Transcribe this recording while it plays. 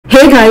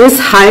Hey guys,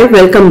 hi,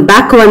 welcome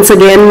back once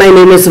again. My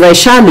name is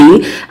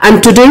Vaishali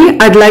and today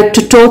I'd like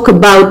to talk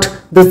about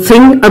the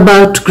thing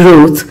about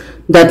growth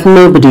that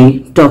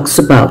nobody talks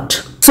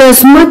about. So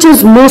as much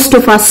as most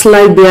of us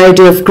like the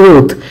idea of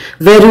growth,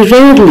 very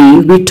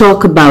rarely we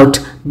talk about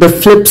the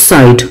flip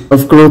side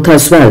of growth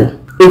as well.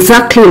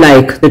 Exactly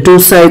like the two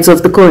sides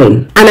of the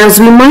coin. And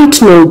as we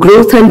might know,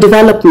 growth and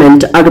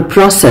development are a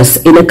process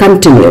in a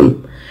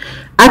continuum.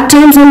 At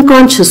times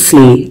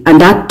unconsciously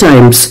and at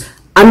times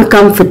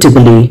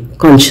uncomfortably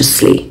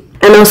consciously.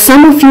 And now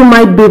some of you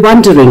might be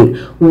wondering,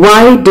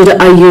 why did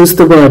I use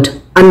the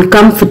word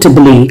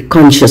uncomfortably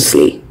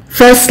consciously?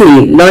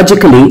 Firstly,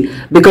 logically,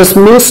 because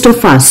most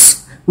of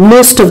us,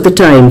 most of the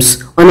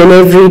times on an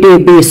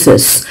everyday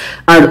basis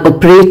are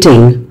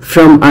operating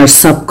from our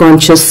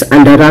subconscious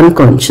and our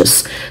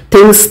unconscious,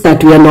 things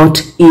that we are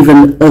not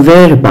even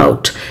aware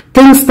about,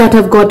 things that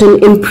have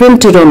gotten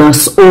imprinted on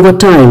us over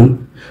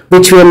time,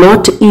 which we are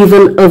not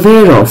even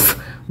aware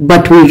of,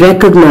 but we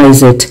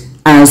recognize it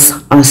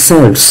as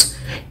ourselves.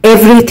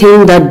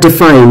 Everything that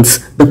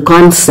defines the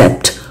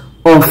concept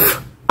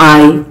of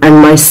I and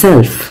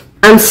myself.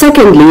 And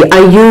secondly,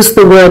 I use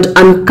the word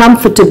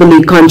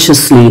uncomfortably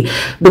consciously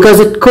because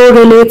it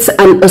correlates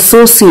and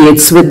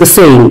associates with the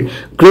saying,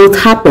 growth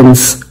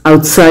happens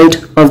outside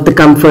of the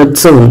comfort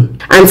zone.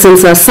 And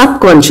since our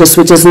subconscious,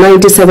 which is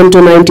 97 to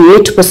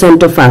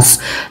 98% of us,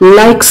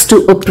 likes to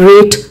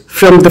operate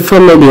from the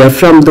familiar,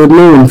 from the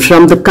known,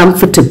 from the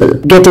comfortable,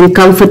 getting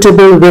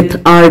comfortable with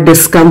our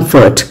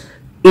discomfort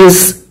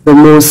is the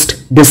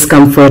most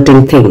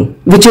discomforting thing,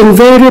 which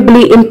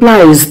invariably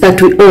implies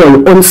that we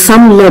all, on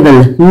some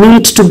level,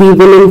 need to be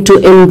willing to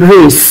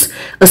embrace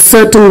a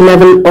certain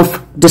level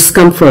of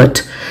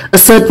discomfort, a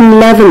certain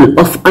level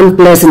of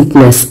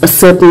unpleasantness, a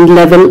certain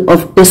level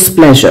of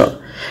displeasure,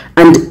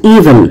 and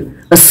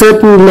even a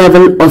certain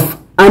level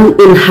of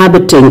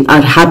uninhabiting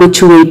our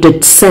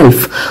habituated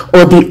self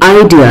or the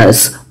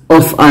ideas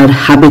of our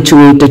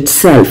habituated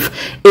self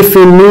if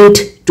we need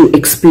to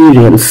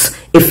experience,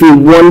 if we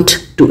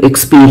want to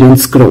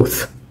experience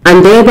growth.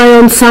 And thereby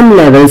on some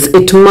levels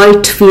it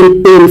might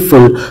feel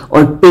painful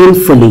or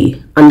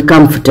painfully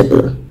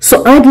uncomfortable.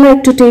 So I'd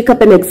like to take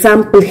up an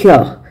example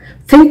here.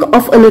 Think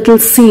of a little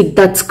seed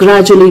that's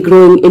gradually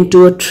growing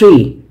into a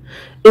tree.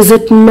 Is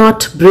it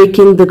not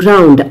breaking the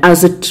ground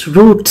as its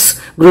roots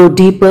grow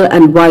deeper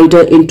and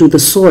wider into the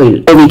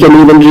soil? Or we can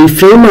even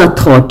reframe our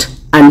thought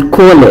and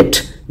call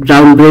it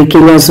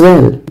groundbreaking as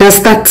well.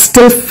 Does that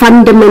still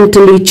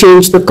fundamentally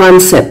change the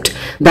concept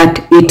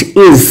that it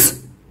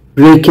is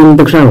breaking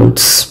the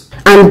grounds?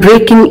 And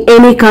breaking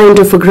any kind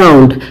of a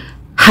ground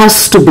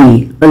has to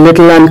be a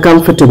little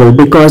uncomfortable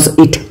because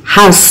it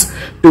has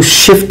to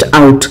shift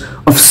out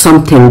of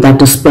something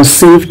that is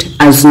perceived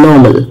as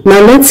normal.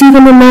 Now let's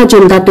even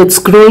imagine that it's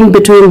growing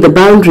between the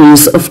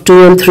boundaries of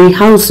 2 and 3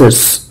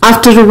 houses.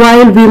 After a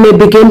while we may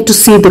begin to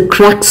see the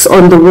cracks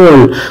on the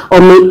wall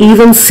or may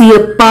even see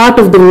a part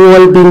of the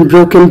wall being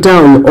broken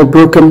down or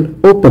broken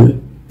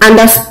open. And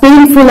as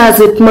painful as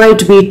it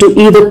might be to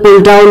either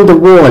pull down the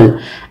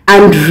wall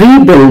and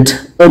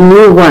rebuild a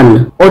new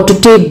one or to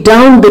take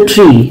down the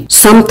tree,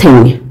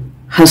 something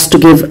has to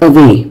give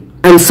away.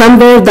 And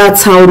somewhere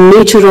that's how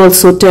nature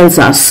also tells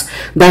us.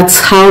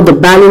 That's how the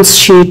balance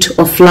sheet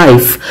of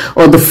life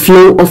or the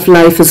flow of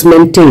life is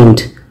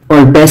maintained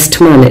or best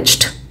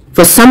managed.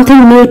 For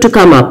something new to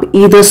come up,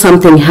 either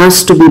something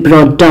has to be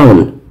brought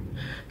down,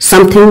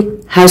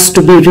 something has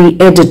to be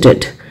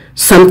re-edited,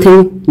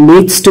 something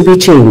needs to be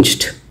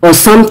changed, or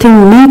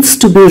something needs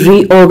to be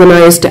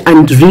reorganized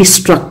and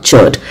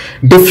restructured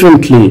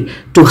differently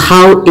to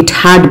how it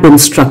had been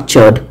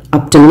structured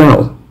up till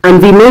now. And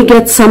we may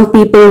get some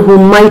people who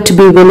might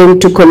be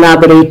willing to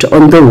collaborate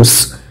on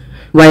those,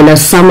 while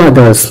some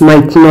others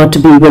might not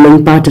be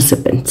willing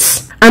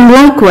participants. And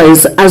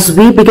likewise, as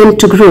we begin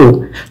to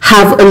grow,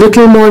 have a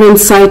little more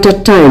insight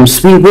at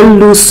times, we will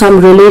lose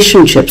some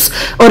relationships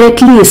or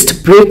at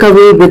least break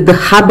away with the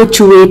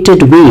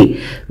habituated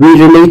way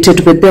we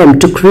related with them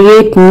to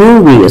create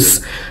new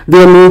ways,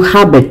 their new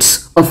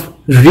habits of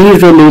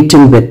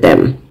re-relating with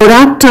them. Or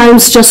at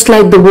times, just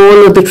like the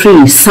wall or the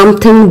tree,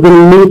 something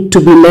will need to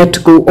be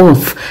let go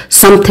of,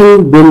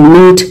 something will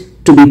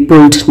need to be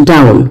pulled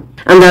down.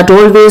 And that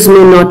always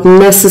may not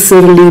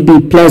necessarily be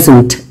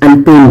pleasant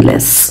and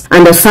painless.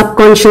 And our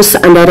subconscious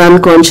and our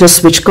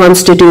unconscious, which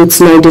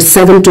constitutes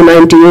 97 to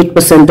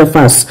 98% of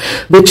us,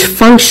 which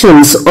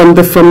functions on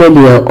the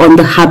familiar, on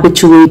the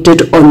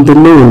habituated, on the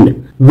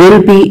known,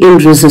 will be in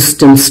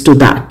resistance to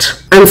that.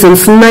 And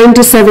since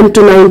 97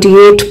 to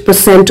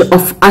 98%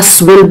 of us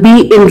will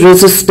be in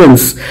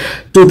resistance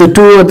to the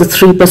 2 or the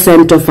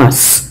 3% of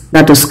us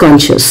that is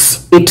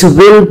conscious, it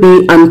will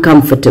be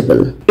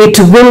uncomfortable. It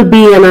will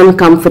be an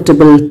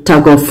uncomfortable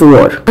tug of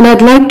war. And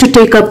I'd like to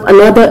take up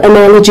another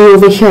analogy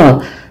over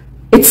here.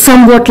 It's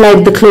somewhat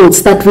like the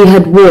clothes that we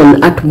had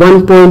worn at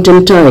one point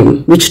in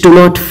time, which do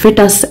not fit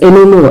us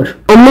anymore.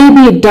 Or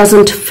maybe it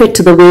doesn't fit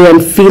the way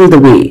and feel the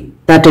way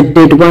that it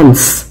did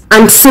once.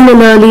 And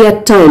similarly,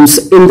 at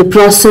times, in the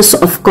process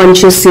of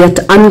conscious yet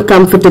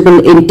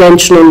uncomfortable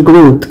intentional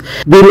growth,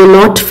 we may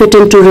not fit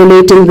into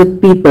relating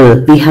with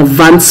people we have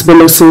once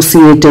been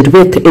associated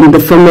with in the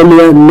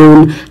familiar,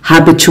 known,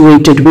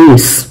 habituated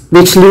ways,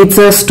 which leads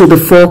us to the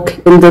fork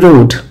in the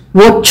road.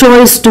 What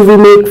choice do we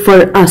make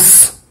for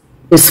us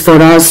is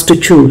for us to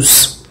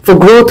choose. For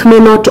growth may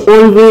not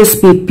always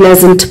be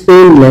pleasant,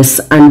 painless,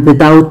 and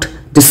without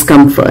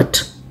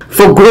discomfort.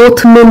 For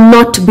growth may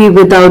not be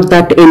without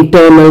that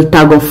internal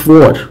tug of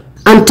war.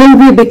 Until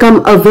we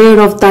become aware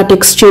of that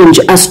exchange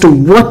as to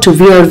what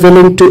we are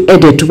willing to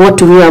edit,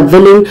 what we are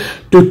willing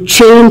to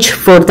change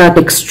for that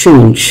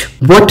exchange,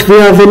 what we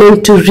are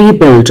willing to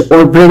rebuild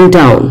or bring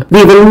down,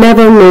 we will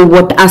never know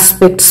what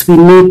aspects we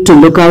need to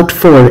look out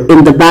for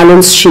in the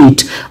balance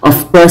sheet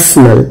of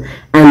personal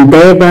and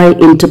thereby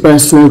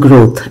interpersonal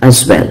growth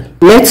as well.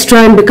 Let's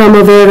try and become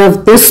aware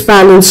of this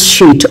balance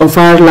sheet of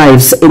our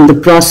lives in the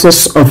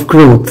process of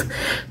growth,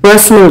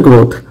 personal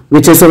growth,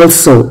 which is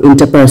also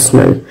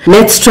interpersonal.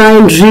 Let's try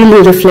and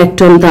really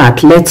reflect on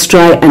that. Let's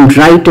try and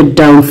write it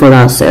down for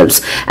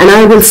ourselves. And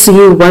I will see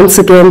you once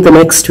again the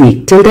next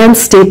week. Till then,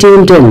 stay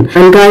tuned in.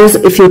 And guys,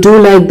 if you do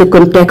like the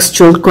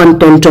contextual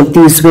content of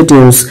these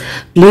videos,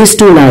 please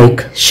do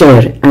like,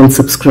 share, and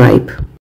subscribe.